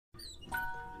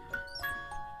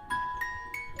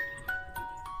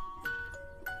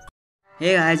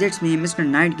Hey guys, it's me, Mr.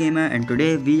 Night Gamer, and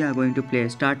today we are going to play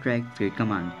Star Trek Fleet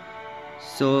Command.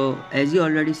 So, as you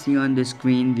already see on the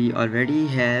screen, we already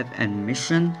have a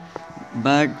mission,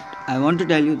 but I want to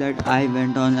tell you that I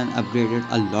went on and upgraded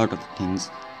a lot of things,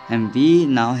 and we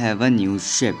now have a new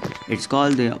ship. It's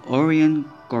called the Orion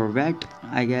Corvette,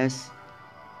 I guess.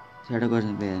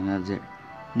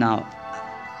 Now,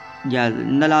 yeah,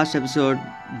 in the last episode,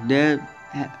 there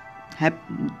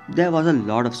there was a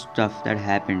lot of stuff that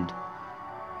happened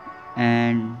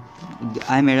and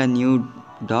I made a new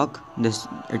dock. This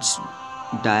it's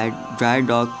dry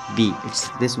dock B. It's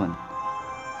this one.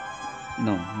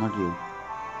 No, not you.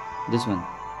 This one.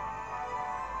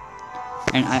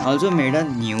 And I also made a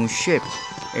new ship.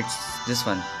 It's this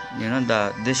one. You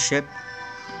know this ship.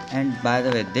 And by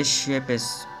the way, this ship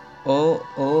is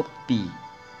OOP,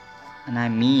 and I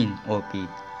mean OP.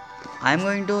 I'm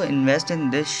going to invest in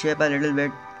this ship a little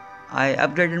bit. I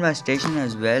upgraded my station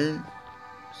as well,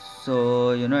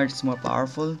 so it's more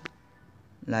powerful.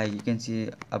 Like you can see,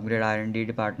 upgrade R&D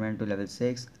department to level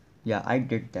 6. Yeah, I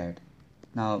did that.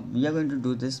 Now we are going to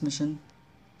do this mission.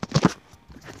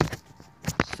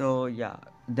 So yeah,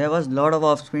 there was a lot of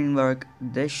off-screen work.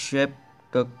 This ship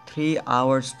took 3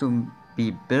 hours to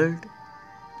be built,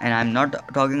 and I'm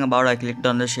not talking about I clicked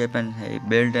on the ship and hey,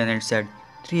 built, and it said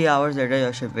 3 hours later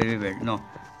your ship will be built. No,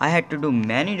 I had to do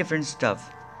many different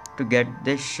stuff to get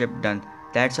this ship done.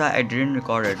 That's why I didn't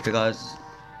record it, because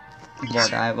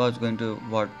what I was going to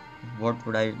what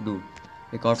would I do?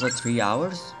 Record for 3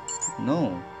 hours?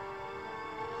 No.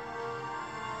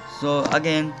 So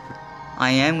again,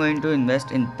 I am going to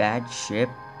invest in that ship,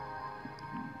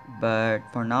 but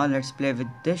for now let's play with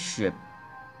this ship,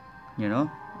 you know,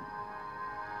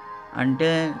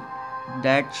 until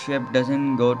that ship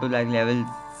doesn't go to like level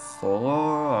 4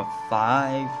 or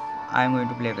 5. I'm going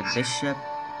to play with this ship,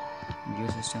 view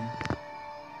system,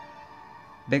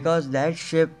 because that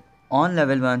ship on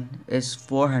level 1 is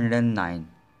 409.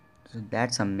 So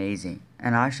that's amazing.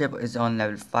 And our ship is on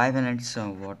level 5 and it's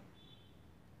what?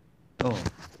 Oh,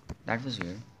 that was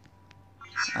weird.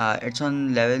 It's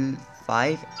on level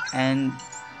 5, and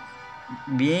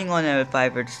being on level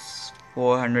 5 it's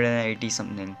 480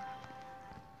 something.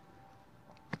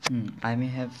 I may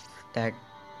have that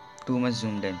too much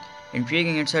zoomed in.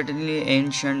 Intriguing, it's certainly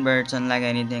ancient, but it's unlike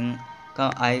anything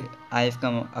I've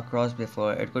come across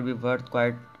before. It could be worth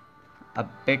quite a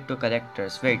bit to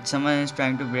collectors. Wait, someone is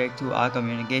trying to break through our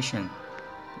communication.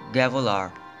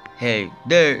 Gavilar. Hey,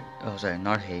 there. Oh, sorry,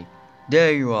 not hey.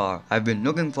 There you are. I've been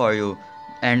looking for you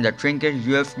and the trinket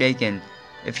you have taken.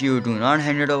 If you do not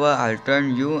hand it over, I'll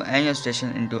turn you and your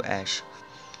station into ash.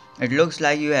 It looks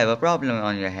like you have a problem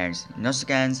on your hands.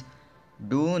 Nosikans,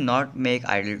 do not make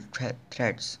idle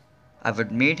threats. I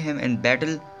would meet him in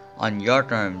battle on your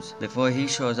terms before he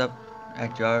shows up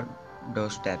at your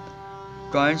doorstep.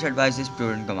 Troyan's advice is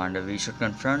prudent, Commander. We should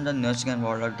confront the Nursican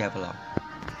warlord Gavilar.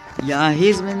 Yeah,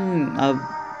 he's been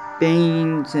a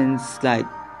pain since like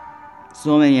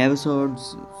so many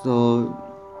episodes, so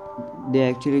they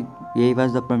actually gave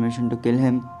us the permission to kill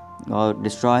him or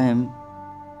destroy him.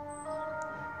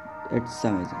 It's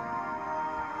amazing.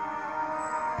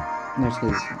 Let's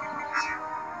kill this one.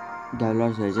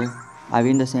 Gavilar's Rager. Are we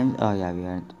in the same? Oh yeah, we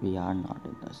are not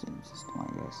in the same system, I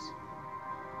guess.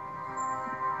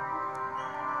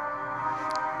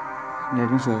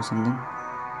 Let me show you something.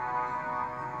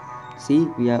 See,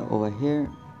 we are over here,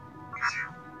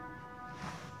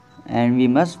 and we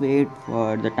must wait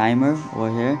for the timer over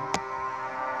here.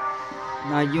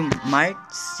 Now you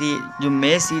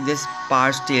may see this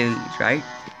power steel, right?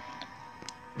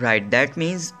 Right, that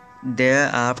means there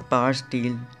are power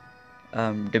steel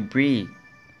debris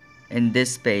in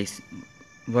this space.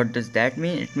 What does that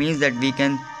mean? It means that we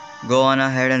can go on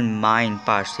ahead and mine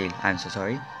power steel. I'm so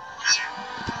sorry.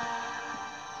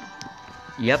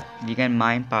 Yep, we can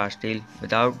mine power steel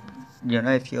without,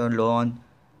 if you're low on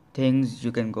things,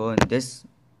 you can go in this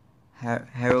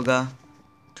Heroga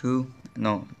 2,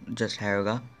 no, just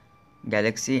Heroga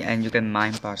Galaxy, and you can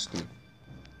mine power steel.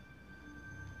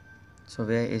 So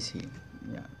where is he?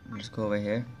 Yeah, let's go over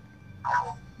here.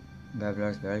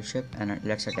 Gavilar's battleship, and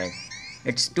let's attack.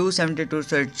 It's 272,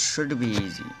 so it should be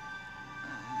easy.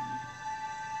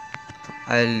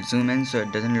 I'll zoom in so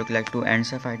it doesn't look like two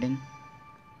ants are fighting.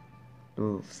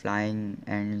 Two flying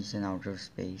ants in outer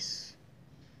space.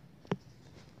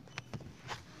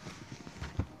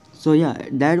 So yeah,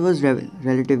 that was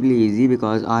relatively easy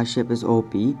because our ship is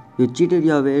OP. You cheated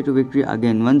your way to victory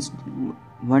again.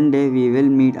 One day we will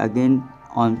meet again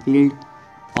on field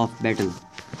of battle.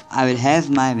 I will have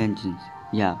my vengeance.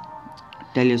 Yeah,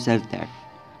 tell yourself that.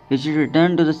 You should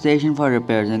return to the station for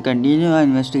repairs and continue our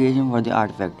investigation for the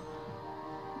artifact.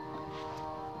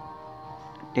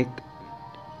 Take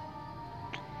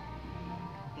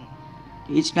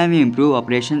Each time we improve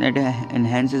operation, it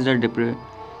enhances the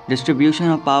distribution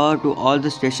of power to all the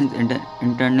station's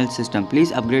internal system.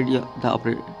 Please upgrade the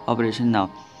operation now.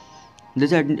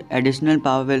 This additional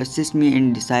power will assist me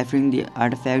in deciphering the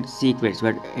artifact secrets,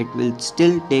 but it will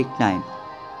still take time.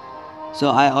 So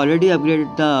I already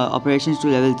upgraded the operations to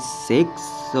level 6,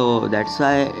 so that's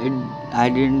why it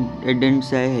didn't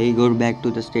say hey go back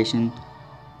to the station.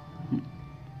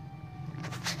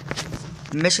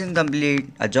 Mission complete,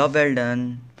 a job well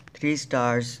done, 3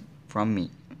 stars from me.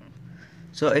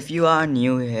 So if you are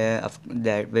new here,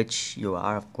 which you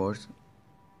are of course,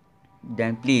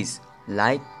 then please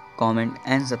like, comment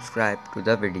and subscribe to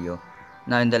the video.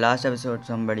 Now in the last episode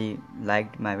somebody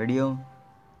liked my video,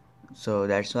 so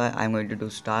that's why I'm going to do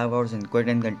Star Wars and quit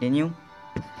and continue.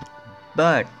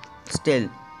 But still,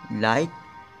 like,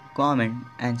 comment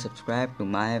and subscribe to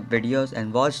my videos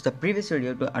and watch the previous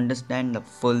video to understand the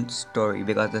full story,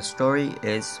 because the story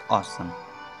is awesome.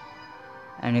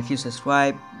 And if you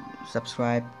subscribe,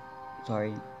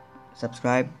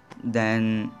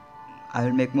 then I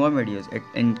will make more videos. It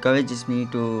encourages me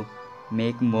to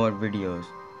make more videos.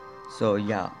 So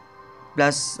yeah,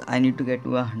 plus I need to get to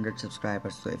 100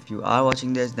 subscribers. So if you are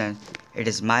watching this, then it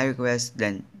is my request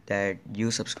then that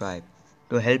you subscribe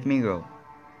to help me grow,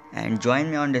 and join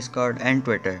me on Discord and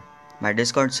Twitter. My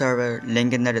Discord server,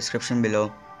 link in the description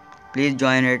below. Please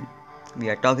join it. We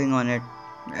are talking on it.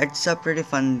 It's a pretty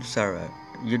fun server.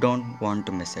 You don't want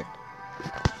to miss it.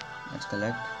 Let's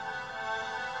collect.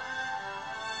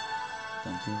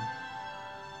 Thank you.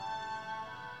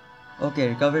 Okay,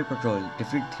 recovery patrol.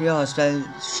 Defeat 3 hostile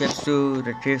ships to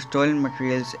retrieve stolen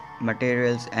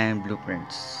materials and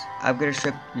blueprints. Upgrade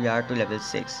shipyard to level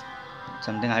 6.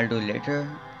 Something I'll do later.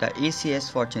 The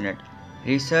ECS Fortunate.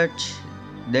 Research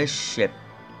this ship.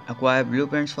 Acquire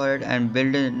blueprints for it and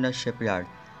build it in the shipyard.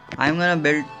 I'm gonna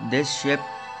build this ship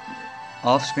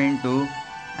off screen too.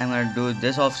 I'm gonna do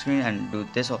this off screen and do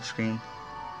this off screen,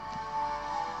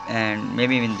 and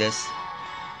maybe even this.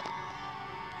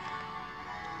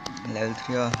 Level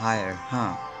 3 or higher,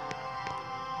 huh?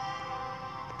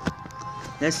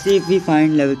 Let's see if we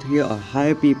find level 3 or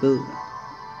higher people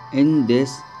in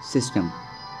this system.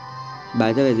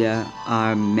 By the way, there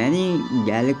are many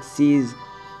galaxies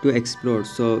to explore,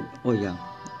 so oh yeah,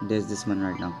 there's this one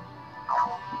right now.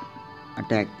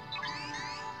 Attack.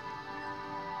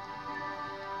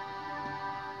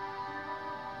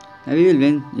 And we will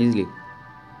win easily.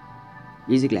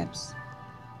 Easy claps.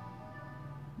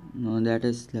 No, that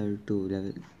is level 2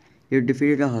 level. You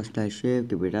defeated a hostile ship.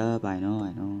 Keep it up. I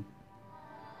know.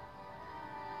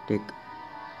 Take.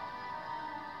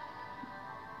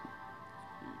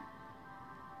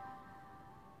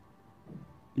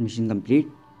 Mission complete.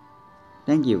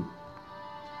 Thank you.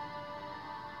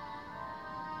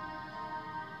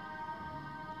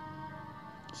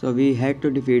 So we had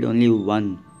to defeat only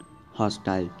one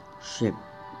hostile ship,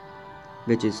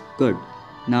 which is good.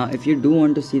 Now if you do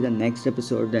want to see the next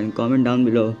episode, then comment down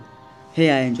below, hey,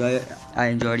 I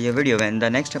enjoyed your video, when the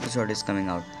next episode is coming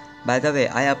out. By the way,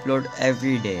 I upload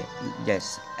every day.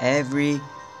 Yes, every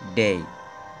day.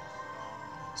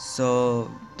 So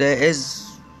there is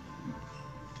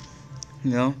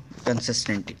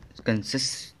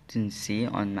consistency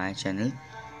on my channel,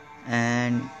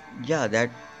 and yeah,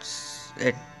 that's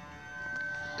it.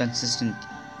 Consistent.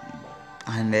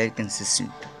 I'm very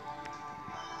consistent.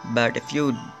 But if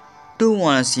you do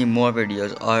want to see more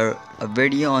videos or a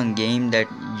video on game that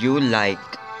you like,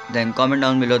 then comment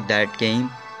down below that game.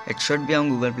 It should be on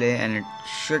Google Play and it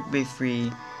should be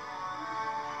free.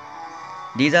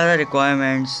 These are the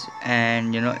requirements,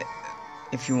 and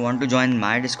if you want to join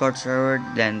my Discord server,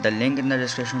 then the link in the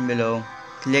description below,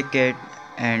 click it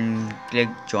and click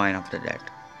join after that.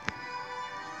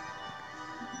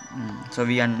 So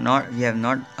we have not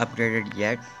upgraded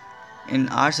yet. In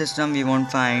our system we won't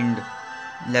find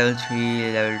level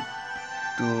 3, level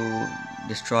 2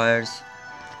 destroyers.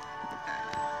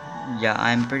 Yeah,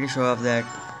 I'm pretty sure of that.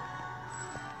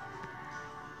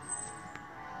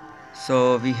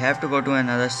 So we have to go to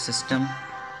another system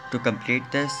to complete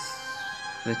this,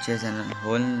 which is a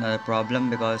whole another problem,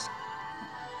 because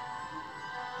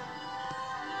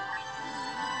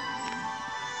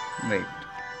wait.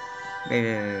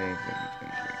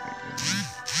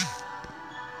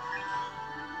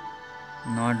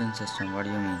 Not in system. What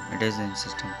do you mean? It is in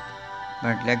system.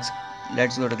 But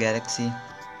let's go to galaxy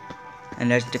and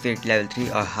let's defeat level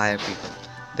 3 or higher people,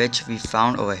 which we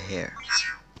found over here.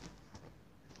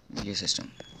 View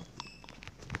system.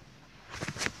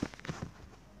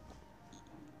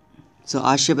 So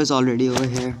our ship is already over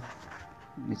here,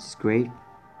 which is great.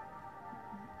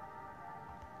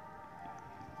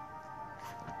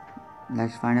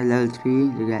 Let's find a level 3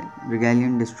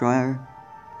 Regalian Destroyer.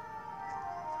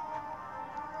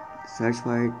 Search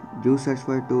for it. Do search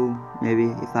for it too. Maybe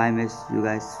if I miss, you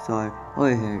guys saw it. Oh,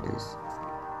 here it is.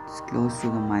 It's close to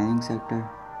the mining sector.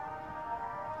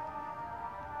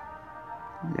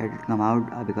 Let it come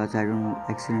out because I don't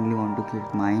accidentally want to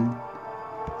click mine.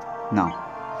 Now.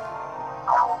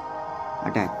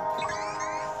 Attack.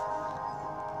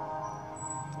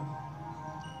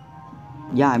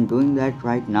 Yeah, I'm doing that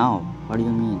right now. What do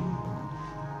you mean?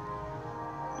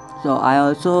 So I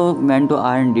also went to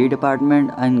R&D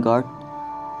department and got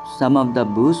some of the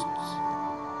boosts.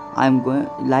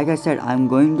 Like I said, I'm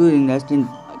going to invest in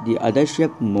the other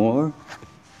ship more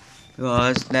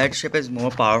because that ship is more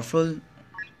powerful,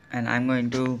 and I'm going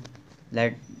to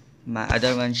let my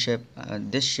other one ship,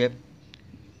 this ship,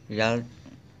 Real,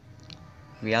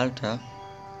 Rialta,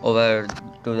 over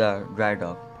to the dry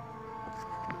dock.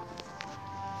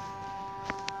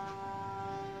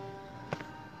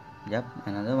 Yep,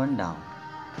 another one down.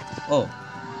 Oh,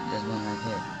 there's one right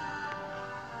here.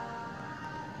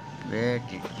 Where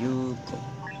did you go?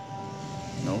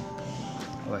 No,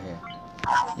 over here.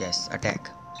 Yes, attack.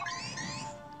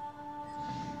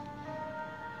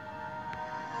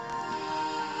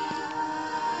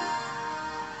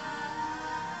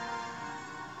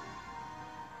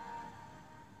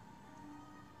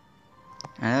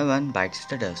 Another one bites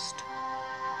the dust.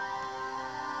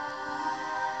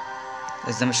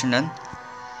 Is the mission done?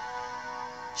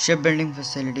 Shipbuilding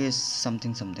facility is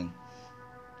something.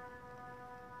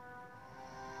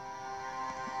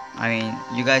 I mean,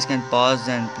 you guys can pause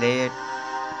and play it.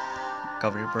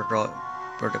 Cover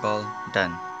protocol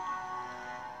done.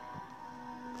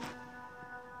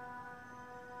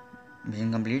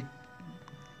 Mission complete.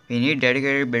 We need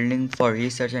dedicated building for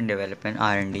research and development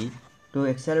 (R&D) to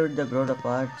accelerate the growth of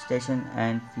our station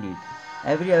and fleet.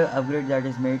 Every upgrade that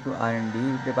is made to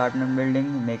R&D department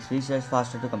building makes research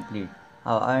faster to complete.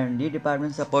 Our R&D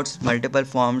department supports multiple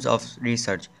forms of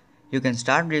research. You can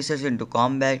start research into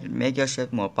combat, make your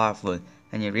ship more powerful.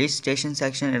 When you reach station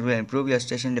section, it will improve your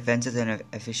station defenses and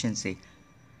efficiency.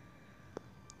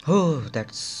 Oh,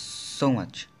 that's so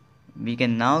much. We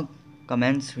can now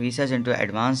commence research into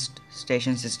advanced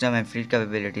station system and fleet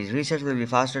capabilities. Research will be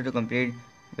faster to complete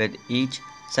with each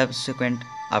subsequent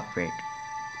upgrade.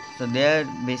 So they're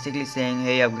basically saying,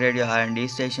 hey, upgrade your R&D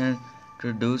station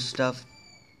to do stuff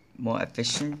more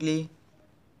efficiently.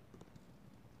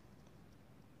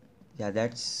 Yeah,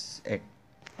 that's it.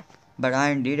 But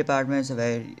R&D department is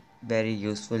a very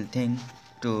useful thing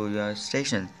to your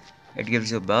station. It gives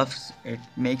you buffs, it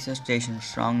makes your station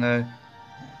stronger,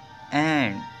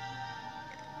 and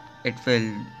it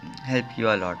will help you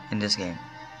a lot in this game.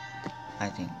 I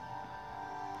think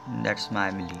that's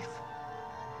my belief.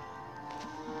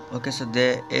 Okay, so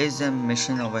there is a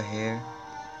mission over here.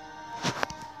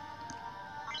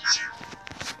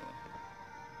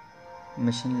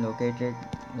 Mission located.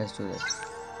 Let's do this.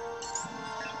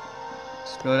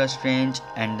 Explore a strange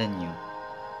and the new.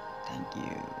 Thank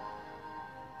you.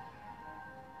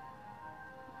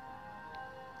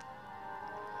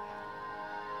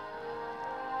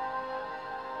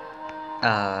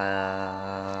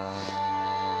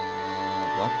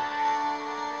 What?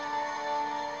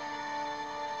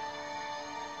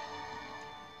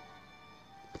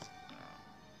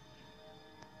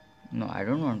 No, I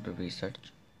don't want to research.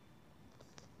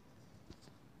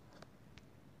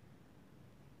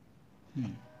 No.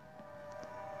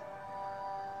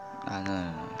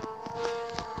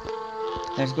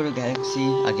 Let's go to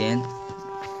Galaxy again.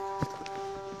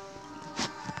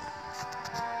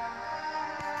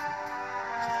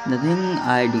 The thing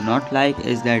I do not like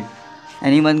is that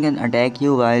anyone can attack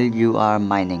you while you are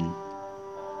mining.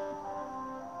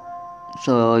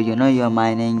 So you're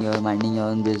mining, you're minding your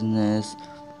own business,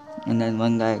 and then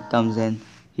one guy comes in,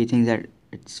 he thinks that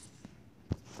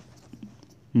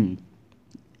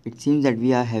it seems that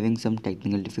we are having some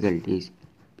technical difficulties.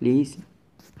 Please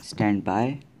stand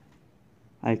by.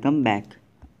 I'll come back.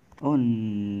 Oh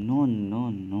no.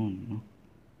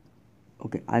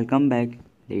 Okay, I'll come back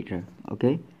later.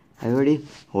 Okay, everybody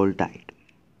hold tight.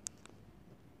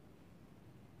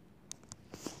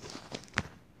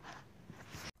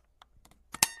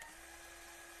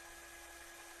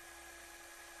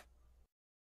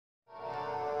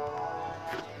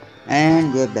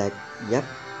 And we're back. Yep.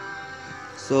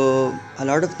 So a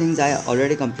lot of things I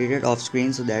already completed off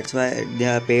screen, so that's why they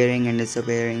are appearing and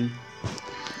disappearing.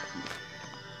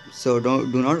 So do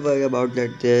not worry about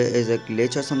that there is a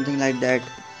glitch or something like that.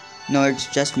 No, it's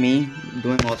just me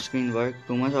doing off screen work,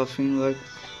 too much off screen work.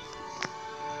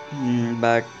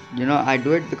 But I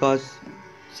do it because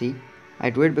see, I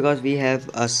do it because we have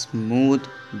a smooth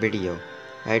video,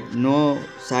 right? No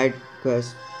side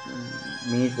quest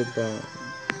meet with the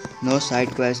no side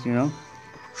quest,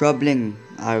 troubling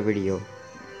our video.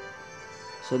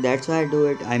 So that's why I do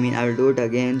it. I mean, I will do it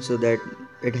again so that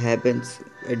it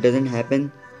doesn't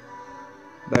happen.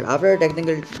 But after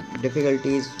technical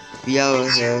difficulties, we are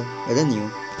here with a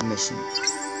new mission.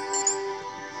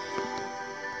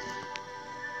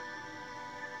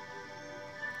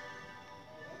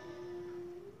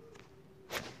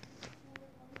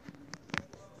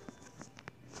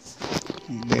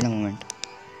 Wait a moment.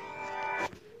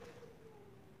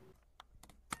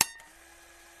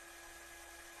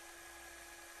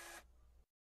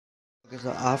 Okay,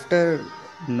 so after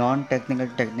non-technical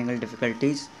technical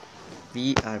difficulties,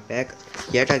 we are back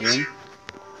yet again,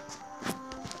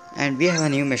 and we have a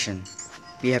new mission.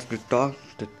 We have to talk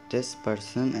to this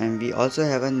person, and we also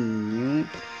have a new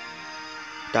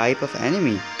type of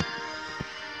enemy,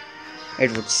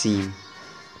 it would seem.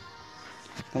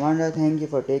 Commander, thank you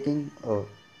for taking. Oh,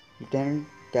 Lieutenant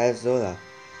Cazola.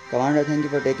 Commander, thank you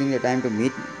for taking the time to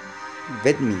meet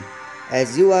with me.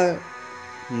 As you are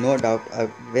no doubt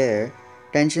aware,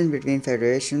 tensions between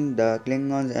Federation, the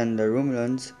Klingons, and the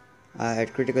Romulans are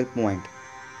at critical point.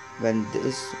 When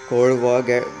this Cold War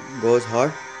goes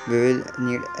hot, we will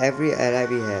need every ally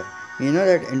we have. We know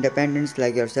that independents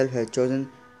like yourself have chosen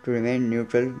to remain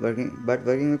neutral, but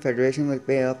working with Federation will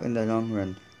pay off in the long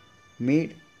run.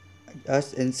 Meet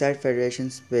us inside Federation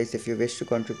space if you wish to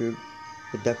contribute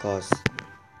with the cause.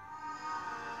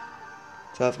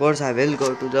 So of course I will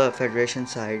go to the Federation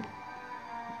side,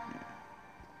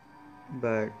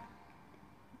 but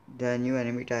there are new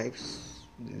enemy types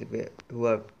who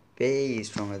are way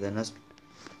stronger than us.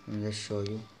 Let me just show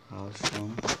you how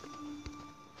strong.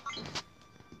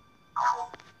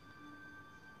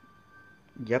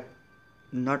 Yep,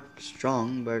 not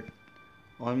strong but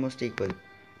almost equal.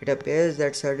 It appears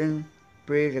that certain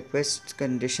prerequisite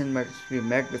conditions must be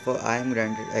met before I am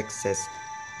granted access.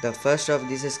 The first of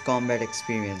these is combat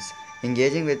experience.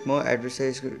 Engaging with more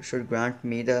adversaries should grant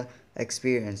me the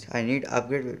experience. I need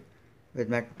upgrade with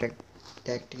my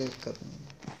tactical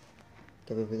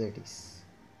capabilities.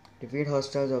 Defeat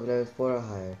hostiles of level 4 or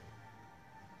higher.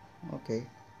 Okay,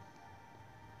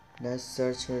 let's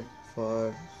search it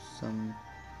for some.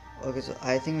 Okay, so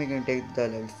I think we can take the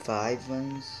level 5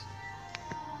 ones,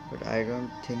 but I don't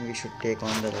think we should take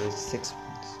on the level 6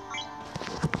 ones,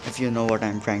 if you know what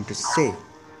I'm trying to say.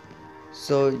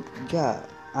 So yeah,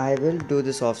 I will do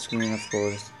this off screen of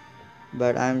course,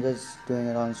 but I'm just doing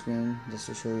it on screen just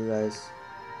to show you guys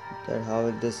that how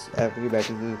this every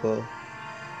battle will go.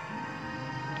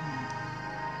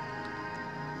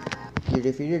 You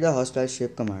defeated a hostile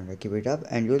ship commander. Keep it up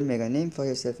and you'll make a name for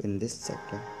yourself in this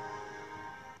sector.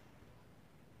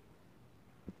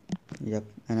 Yep,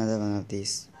 another one of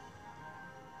these.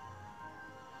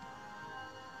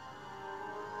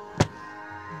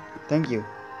 Thank you.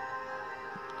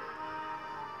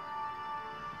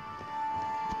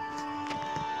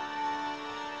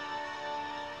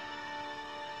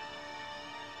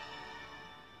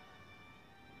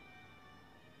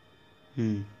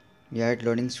 We are at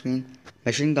loading screen.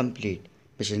 Mission complete.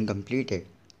 Mission completed.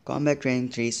 Combat training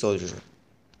 3 soldier.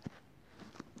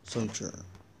 Soldier.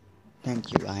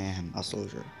 Thank you, I am a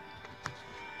soldier.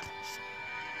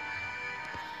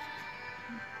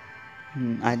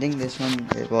 I think this one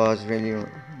it was really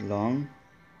long.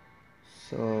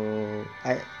 So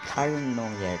I don't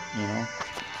know yet.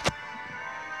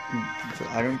 So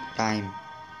I don't time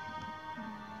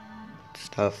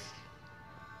stuff.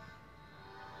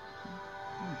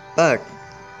 But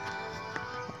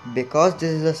because this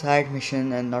is a side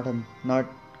mission and not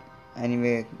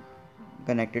anyway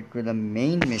connected to the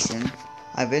main mission,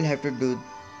 I will have to do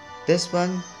this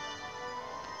one,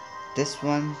 this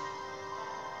one,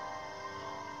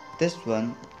 this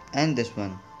one, and this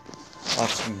one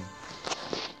off screen.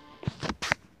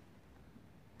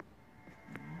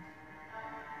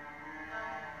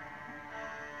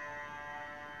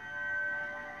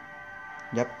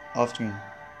 Yep, off screen.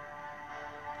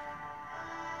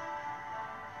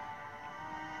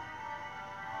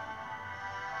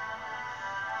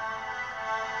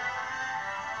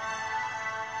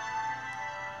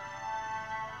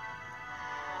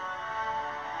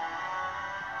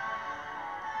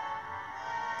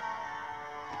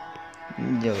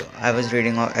 Yo, I was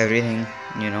reading everything.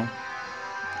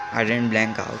 I didn't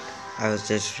blank out. I was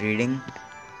just reading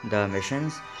the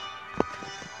missions.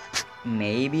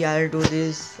 Maybe I'll do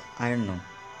this. I don't know.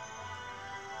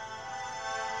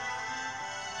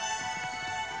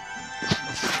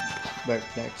 But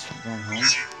let's run home.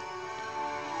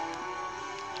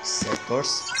 Set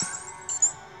course.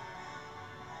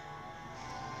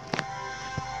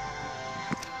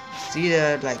 see,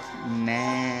 there are like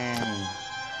many,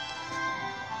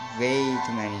 way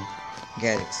too many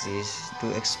galaxies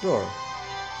to explore.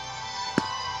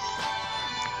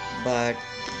 But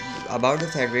about the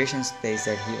Federation space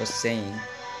that he was saying,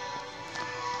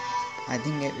 I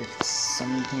think it's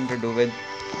something to do with.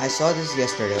 I saw this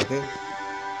yesterday, okay?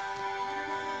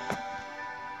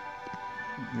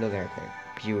 Look at that.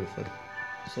 Beautiful.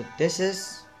 So, this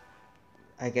is,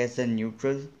 I guess, the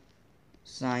neutral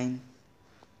sign.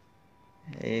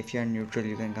 If you're neutral,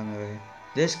 you can come away.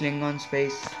 This Klingon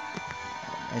space,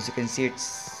 as you can see,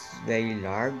 it's very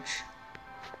large.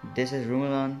 This is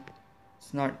Rumulon.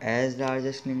 It's not as large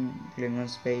as Klingon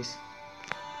space.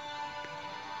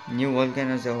 New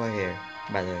Vulcan is over here,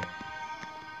 by the way.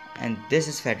 And this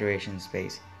is Federation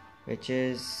space, which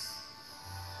is,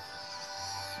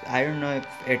 I don't know if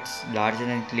it's larger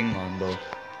than Klingon though.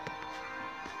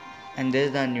 And this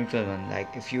is the neutral one.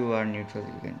 Like if you are neutral,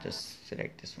 you can just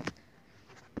select this one.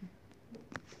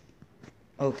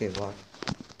 Okay, what?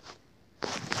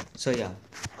 So yeah,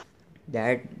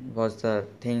 that was the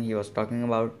thing he was talking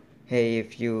about. Hey,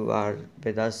 if you are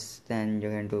with us, then you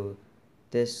can do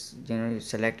this. You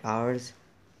select ours.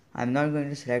 I'm not going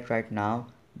to select right now,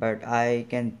 but I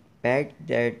can bet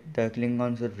that the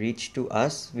Klingons will reach to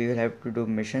us. We will have to do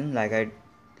mission like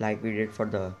we did for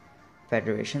the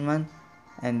Federation one,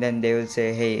 and then they will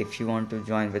say, hey, if you want to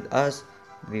join with us,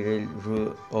 we will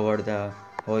rule over the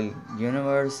whole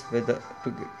universe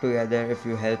together. If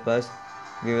you help us,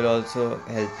 we will also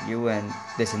help you, and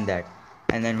this and that.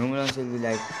 And then Romulans will be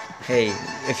like, hey,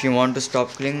 if you want to stop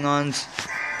Klingons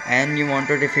and you want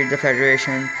to defeat the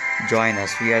Federation, join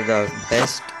us. We are the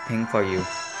best thing for you.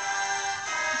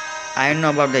 I don't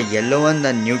know about the yellow one,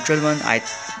 the neutral one.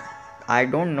 I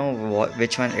don't know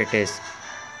which one it is,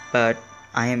 but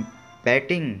I am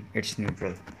betting it's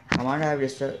neutral. Commander, I have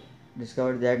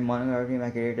discovered that monogrammy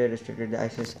Maculator restricted the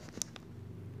access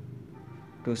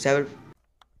to several.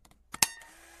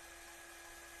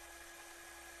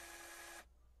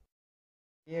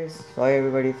 Yes, sorry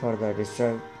everybody for the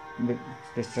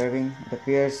disturbing. It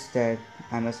appears that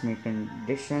I must meet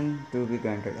condition to be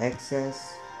granted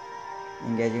access.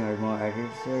 Engaging with more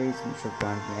adversaries should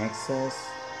grant me access.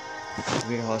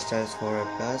 Read hostiles for a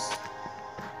plus.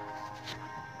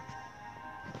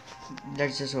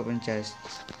 Let's just open chest.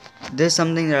 This is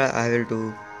something that I will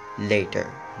do later,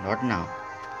 not now.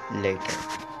 Later.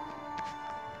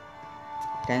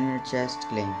 10-minute chest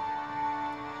claim.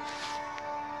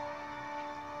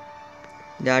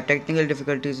 There are technical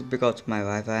difficulties because of my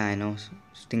Wi-Fi. I know,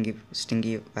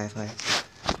 stinky Wi-Fi.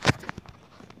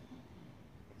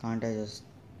 Can't I just?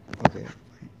 Okay.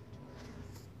 Fine.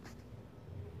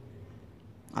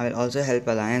 I will also help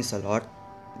Alliance a lot.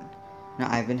 Now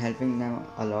I've been helping them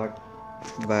a lot,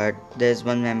 but there's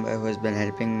one member who has been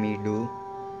helping me do.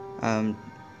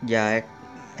 Yeah,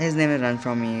 his name is Run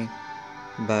From Me,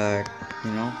 but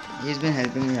he's been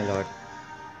helping me a lot.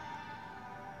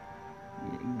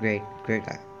 Great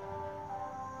guy.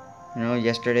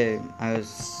 Yesterday I was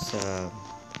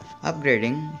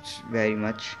upgrading very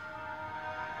much.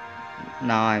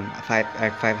 Now I'm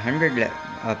at 500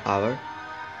 power,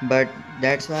 but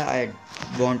that's why I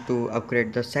want to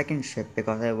upgrade the second ship,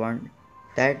 because I want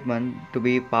that one to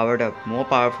be powered up, more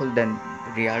powerful than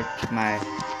my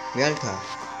Rialta,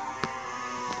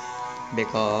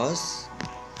 because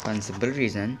one simple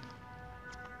reason,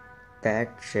 that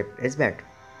ship is better.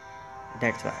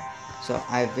 That's why. So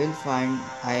I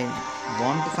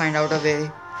want to find out a way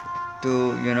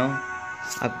to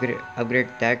upgrade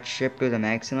that ship to the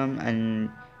maximum, and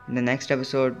in the next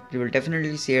episode you will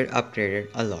definitely see it upgraded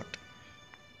a lot.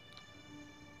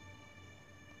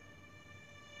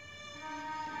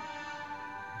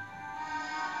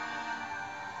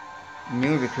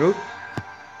 New recruit,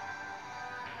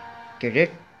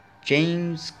 Cadet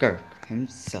James Kirk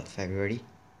himself, everybody.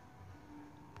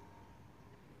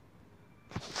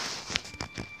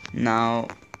 Now,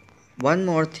 one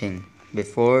more thing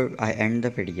before I end the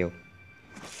video.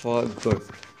 For good,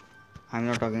 I'm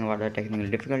not talking about the technical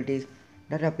difficulties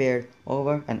that appeared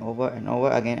over and over and over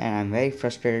again, and I'm very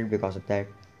frustrated because of that.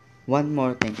 One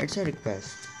more thing, it's a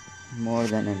request more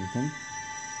than anything.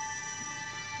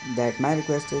 That my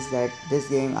request is that this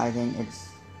game, I think it's,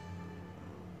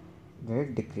 did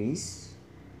it decrease?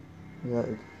 Yeah,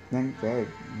 it went red,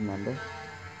 remember?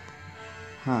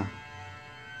 Huh.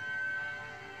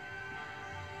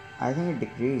 I think it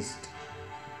decreased.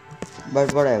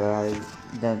 But whatever, I'll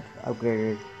then upgrade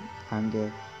it. I'm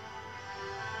there.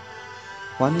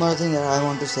 One more thing that I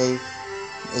want to say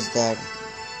is that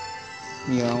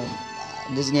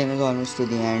this game is almost to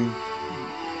the end,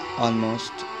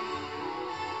 almost.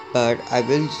 But I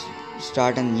will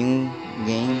start a new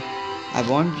game, I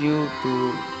want you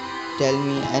to tell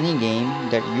me any game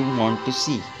that you want to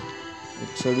see.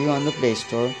 It should be on the Play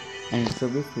Store and it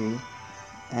should be free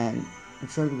and it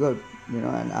should be good,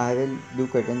 and I will do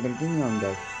it and continue on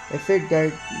that. If it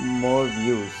get more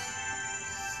views,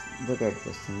 look at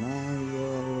the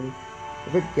scenario.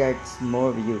 If it gets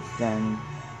more views, then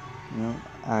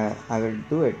I will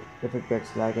do it. If it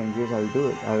gets like and views, I'll do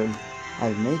it.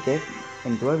 I'll make it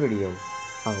into a video,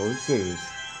 a whole series.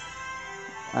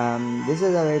 This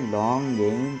is a very long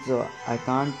game, so I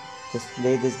can't just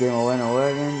play this game over and over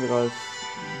again because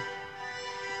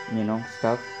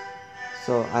stuff.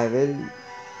 So I will.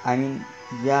 I mean,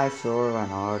 yeah, sure, why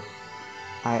not?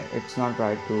 It's not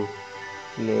right to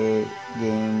play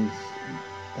games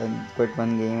and quit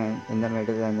one game and in the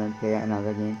middle and then play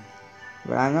another game.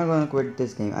 But I'm not gonna quit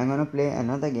this game. I'm gonna play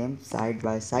another game side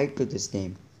by side to this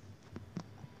game.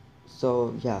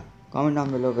 So yeah, comment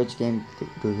down below which game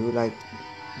do you like,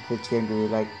 which game do you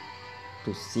like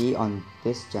to see on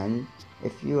this channel.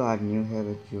 If you are new here,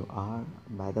 which you are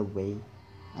by the way,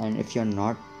 and if you're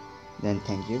not, then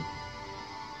thank you.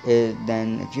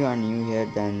 Then if you are new here,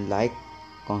 then like,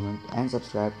 comment and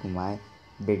subscribe to my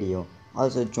video.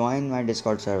 Also join my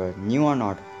Discord server, new or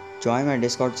not, join my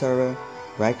Discord server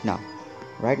right now.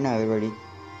 Right now everybody,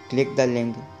 click the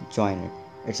link, join it.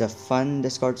 It's a fun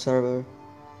Discord server,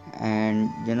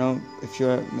 and if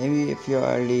you're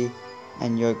early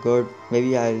and you're good,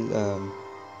 maybe I'll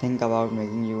think about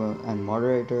making you a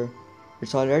moderator.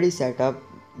 It's already set up,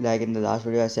 like in the last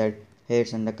video I said, hey,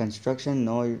 it's under construction.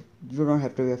 No, you don't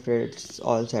have to be afraid, it's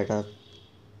all set up.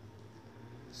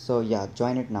 So yeah,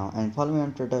 join it now and follow me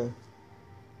on Twitter,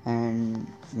 and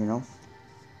you know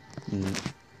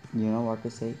what to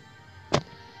say,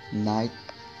 night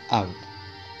out,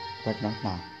 but not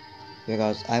now,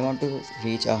 because I want to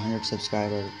reach 100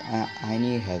 subscribers. I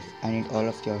need help. I need all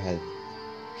of your help.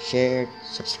 Share it,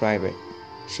 subscribe it.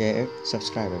 Share it,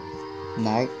 subscribe it.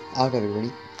 Night out,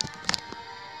 everybody.